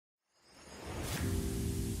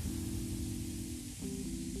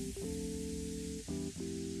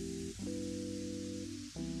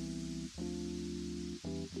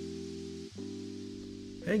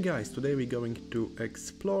Hey guys, today we're going to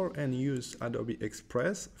explore and use Adobe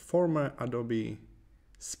Express, former Adobe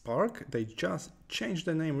Spark. They just changed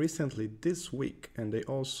the name recently this week, and they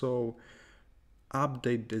also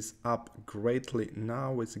update this app greatly.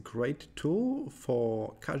 Now it's a great tool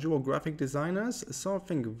for casual graphic designers,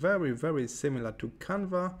 something very similar to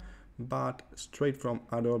Canva, but straight from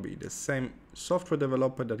Adobe, the same software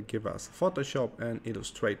developer that give us Photoshop and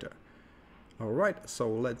Illustrator. Alright, so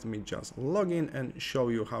let me just log in and show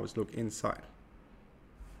you how it looks inside.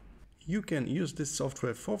 You can use this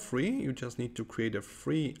software for free. You just need to create a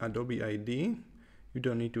free Adobe ID. You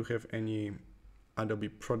don't need to have any Adobe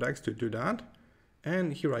products to do that.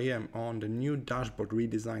 And here I am on the new dashboard,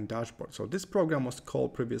 redesigned dashboard. So this program was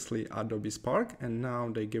called previously Adobe Spark, and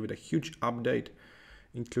now they give it a huge update,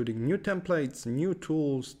 including new templates, new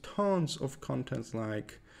tools, tons of contents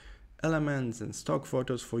like elements and stock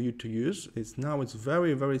photos for you to use. It's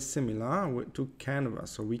very similar to Canva,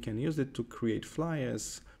 so we can use it to create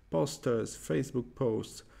flyers, posters, Facebook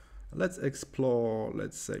posts. Let's explore,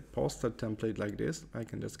 let's say, poster template like this. I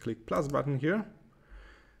can just click plus button here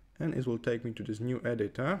and it will take me to this new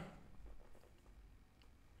editor.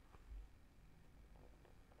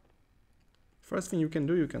 First thing you can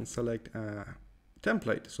do, you can select a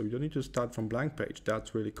template, so you don't need to start from blank page.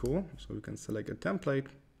 That's really cool. So you can select a template.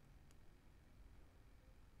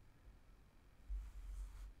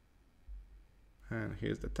 And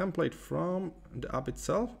here's the template from the app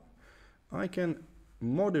itself. I can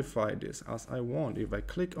modify this as I want. If I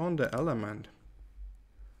click on the element,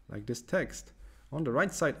 like this text, on the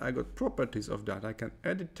right side I got properties of that. I can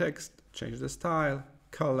edit text, change the style,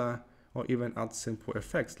 color, or even add simple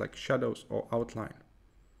effects like shadows or outline.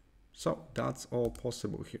 So that's all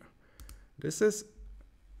possible here. This is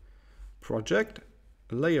project,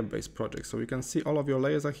 layer-based project. So you can see all of your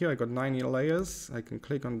layers are here. I got 9 layers. I can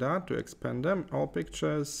click on that to expand them. All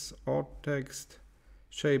pictures, all text,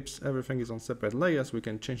 shapes, everything is on separate layers. We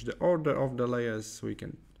can change the order of the layers. We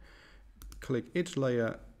can click each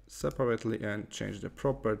layer separately and change the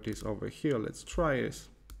properties over here. Let's try this.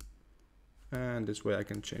 And this way I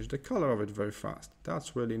can change the color of it very fast.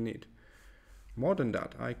 That's really neat. More than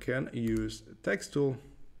that, I can use the text tool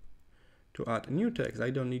to add new text. I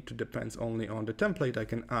don't need to depend only on the template. I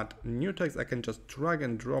can add new text. I can just drag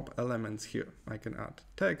and drop elements here. I can add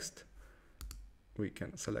text. We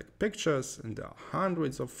can select pictures, and there are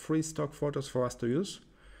hundreds of free stock photos for us to use.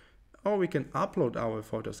 Or we can upload our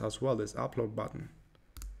photos as well, this upload button.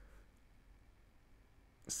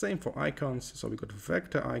 Same for icons. So we got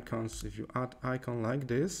vector icons. If you add icon like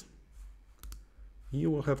this, you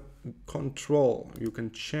will have control. You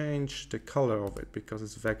can change the color of it because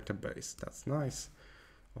it's vector based. That's nice.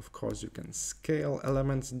 Of course, you can scale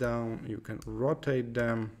elements down. You can rotate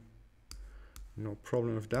them. No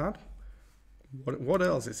problem with that. What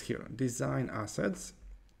else is here? Design assets.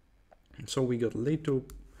 So we got little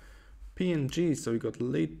PNG. So we got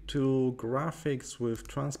little graphics with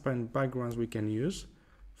transparent backgrounds we can use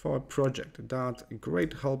for a project. That's a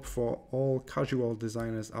great help for all casual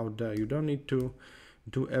designers out there. You don't need to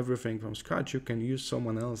do everything from scratch. You can use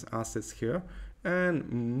someone else's assets here,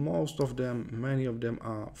 and many of them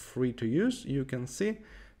are free to use. You can see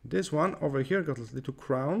this one over here got a little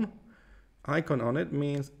crown icon on it,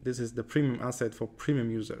 means this is the premium asset for premium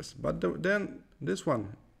users. But then this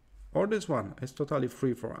one or this one is totally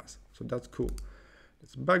free for us, so that's cool.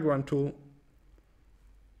 It's background tool.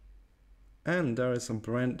 And there are some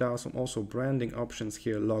also branding options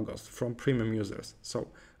here, logos from premium users. So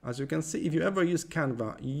as you can see, if you ever use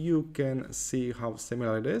Canva, you can see how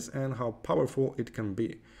similar it is and how powerful it can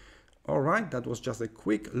be. All right, that was just a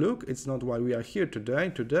quick look. It's not why we are here today.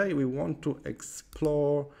 Today we want to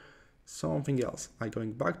explore something else. I'm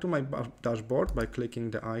going back to my dashboard by clicking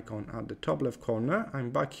the icon at the top left corner. I'm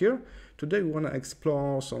back here. Today we want to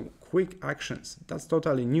explore some quick actions. That's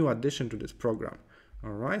totally new addition to this program.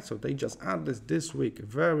 All right, so they just added this week.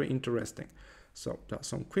 Very interesting. So there are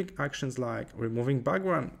some quick actions like removing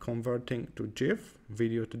background, converting to GIF,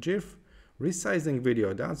 video to GIF, resizing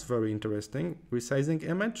video. That's very interesting. Resizing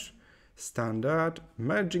image, standard,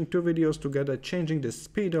 merging two videos together, changing the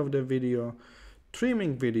speed of the video,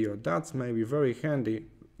 trimming video. That's maybe very handy.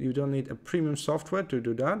 You don't need a premium software to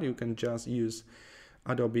do that. You can just use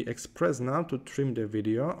Adobe Express now to trim the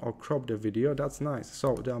video or crop the video. That's nice.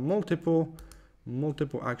 So there are multiple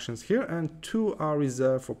actions here, and 2 are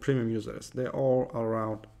reserved for premium users. They're all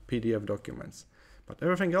around PDF documents, but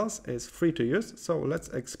everything else is free to use. So let's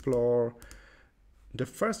explore the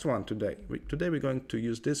first one today. Today we're going to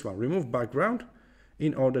use this one, remove background.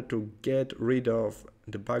 In order to get rid of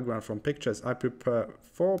the background from pictures, I prepare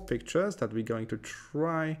 4 pictures that we're going to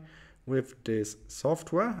try with this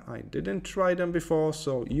software. I didn't try them before,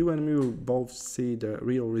 so you and me will both see the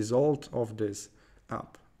real result of this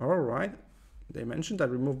app. All right, they mentioned that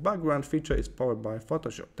remove background feature is powered by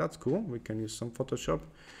Photoshop. That's cool. We can use some Photoshop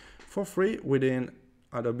for free within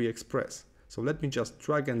Adobe Express. So let me just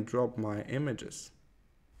drag and drop my images.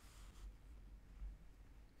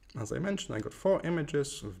 As I mentioned, I got 4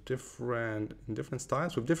 images with different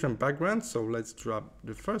styles with different backgrounds. So let's drop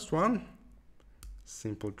the first one.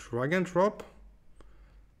 Simple drag and drop.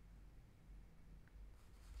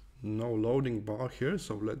 No loading bar here,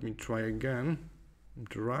 so let me try again.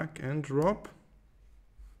 Drag and drop.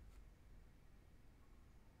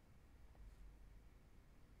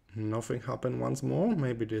 Nothing happened once more.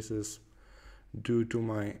 Maybe this is due to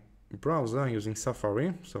my browser using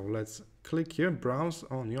Safari. So let's click here, browse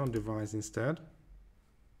on your device instead.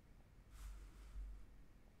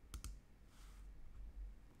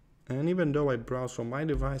 And even though I browse from my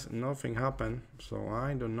device, nothing happened. So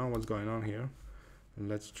I don't know what's going on here.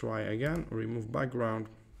 Let's try again, remove background.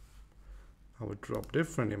 I will drop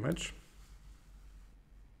different image.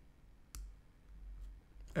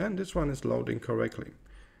 And this one is loading correctly.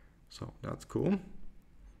 So that's cool.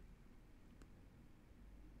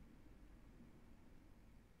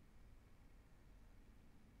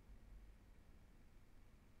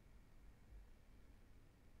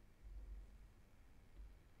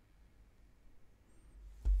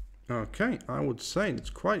 Okay, I would say it's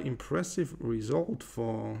quite impressive result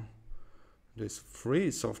for this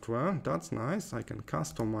free software. That's nice. I can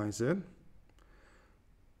customize it.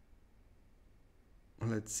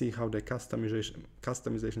 Let's see how the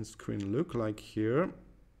customization screen look like here.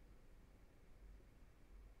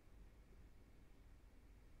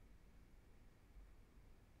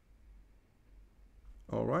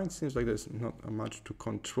 All right, seems like there's not much to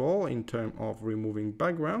control in terms of removing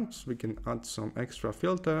backgrounds. We can add some extra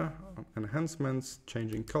filter, enhancements,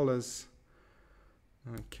 changing colors.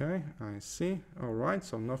 Okay, I see. All right,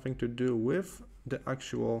 so nothing to do with the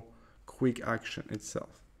actual quick action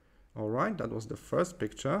itself. All right, that was the first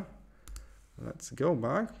picture. Let's go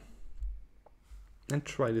back and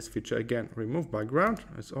try this feature again. Remove background.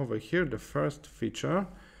 It's over here, the first feature.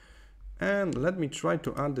 And let me try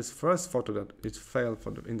to add this first photo that it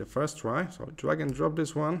failed in the first try. So drag and drop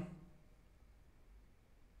this one.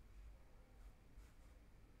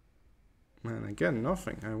 And again,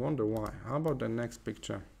 nothing. I wonder why. How about the next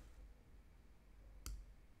picture?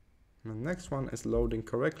 The next one is loading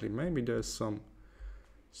correctly. Maybe there's some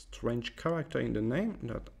strange character in the name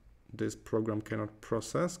that this program cannot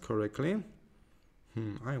process correctly.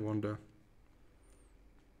 I wonder.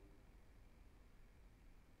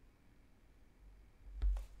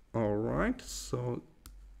 All right, so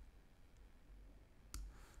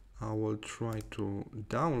I will try to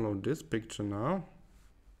download this picture now.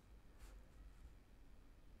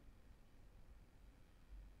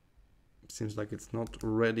 Seems like it's not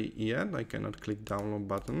ready yet. I cannot click download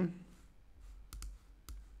button.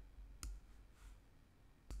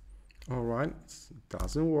 All right, it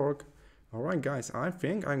doesn't work. All right, guys, I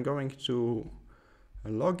think I'm going to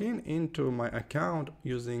log into my account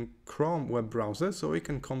using Chrome web browser so we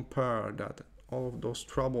can compare that all of those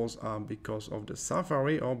troubles are because of the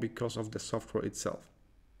Safari or because of the software itself.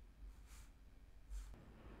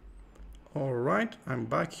 All right, I'm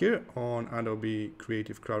back here on Adobe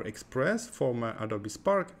Creative Cloud Express for my Adobe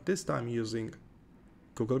Spark, this time using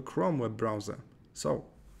Google Chrome web browser. So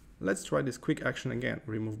let's try this quick action again.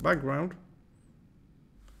 Remove background,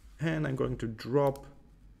 and I'm going to drop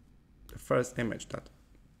the first image that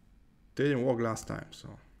didn't work last time.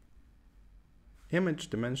 So image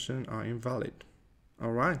dimensions are invalid.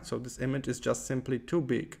 All right, so this image is just simply too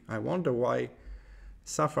big. I wonder why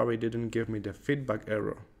Safari didn't give me the feedback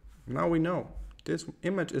error. Now we know this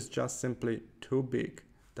image is just simply too big.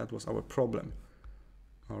 That was our problem.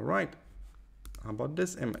 All right, how about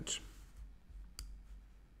this image?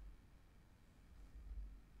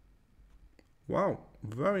 Wow,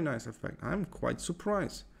 very nice effect. I'm quite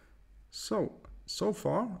surprised. So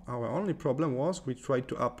far, our only problem was we tried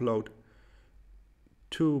to upload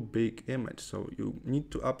too big image. So you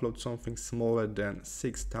need to upload something smaller than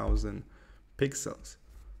 6,000 pixels.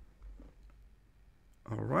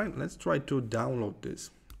 All right, let's try to download this.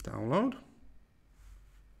 Download.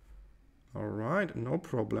 All right, no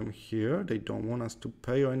problem here. They don't want us to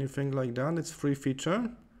pay or anything like that. It's free feature.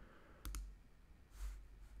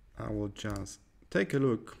 I will just take a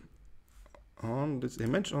look on this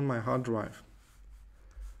image on my hard drive.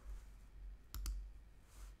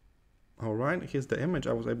 All right, here's the image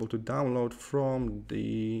I was able to download from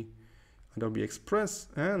the Adobe Express,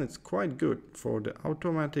 and it's quite good. For the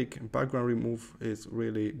automatic background remove is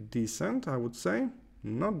really decent, I would say.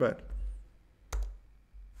 Not bad.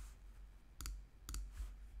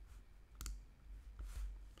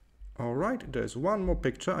 Alright, there's one more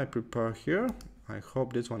picture I prepare here. I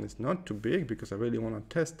hope this one is not too big because I really want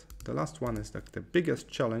to test. The last one is like the biggest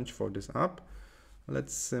challenge for this app.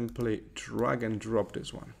 Let's simply drag and drop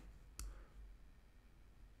this one.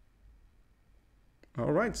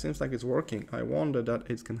 Alright, seems like it's working. I wonder that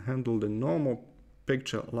it can handle the normal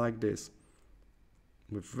picture like this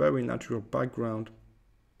with very natural background,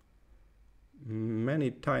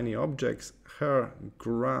 many tiny objects, hair,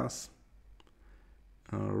 grass.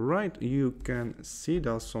 Alright, you can see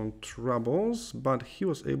there's some troubles, but he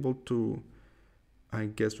was able to, I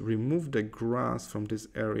guess, remove the grass from this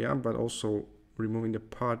area, but also removing the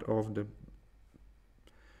part of the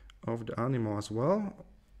animal as well.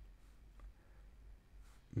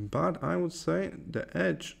 But I would say the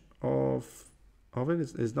edge of it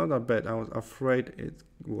is not that bad. I was afraid it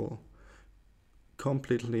will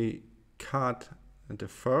completely cut the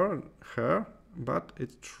hair, but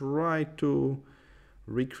it tried to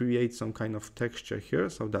recreate some kind of texture here,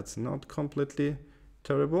 so that's not completely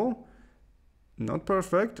terrible. Not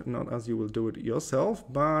perfect, not as you will do it yourself,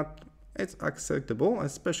 but it's acceptable,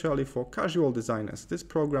 especially for casual designers. This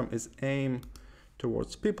program is aimed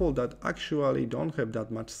towards people that actually don't have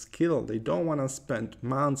that much skill. They don't want to spend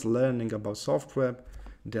months learning about software,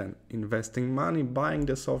 then investing money buying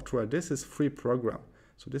the software. This is free program.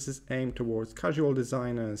 So this is aimed towards casual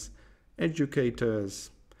designers,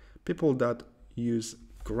 educators, people that use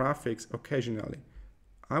graphics occasionally.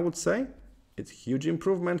 I would say it's huge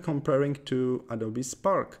improvement comparing to Adobe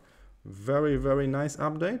Spark. Very, very nice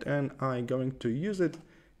update, and I'm going to use it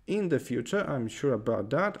in the future. I'm sure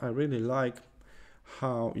about that. I really like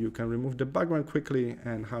how you can remove the background quickly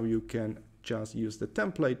and how you can just use the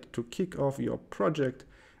template to kick off your project,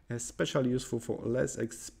 especially useful for less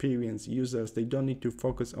experienced users. They don't need to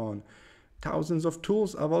focus on thousands of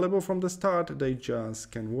tools available from the start. They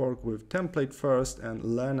just can work with template first and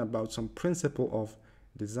learn about some principle of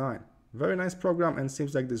design. Very nice program, and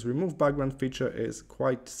seems like this remove background feature is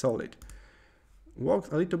quite solid. Works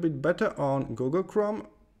a little bit better on Google Chrome,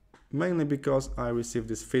 mainly because I received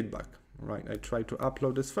this feedback. Right, I tried to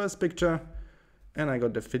upload this first picture and I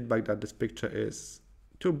got the feedback that this picture is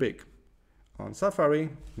too big. On Safari,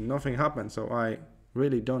 nothing happened, so I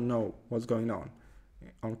really don't know what's going on.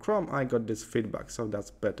 On Chrome, I got this feedback, so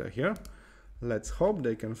that's better here. Let's hope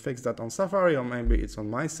they can fix that on Safari, or maybe it's on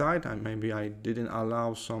my side, and maybe I didn't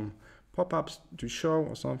allow some pop-ups to show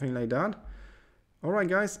or something like that. Alright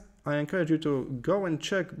guys, I encourage you to go and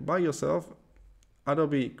check by yourself.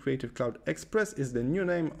 Adobe Creative Cloud Express is the new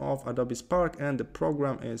name of Adobe Spark, and the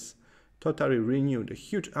program is totally renewed. A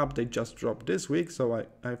huge update just dropped this week, so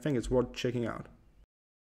I think it's worth checking out.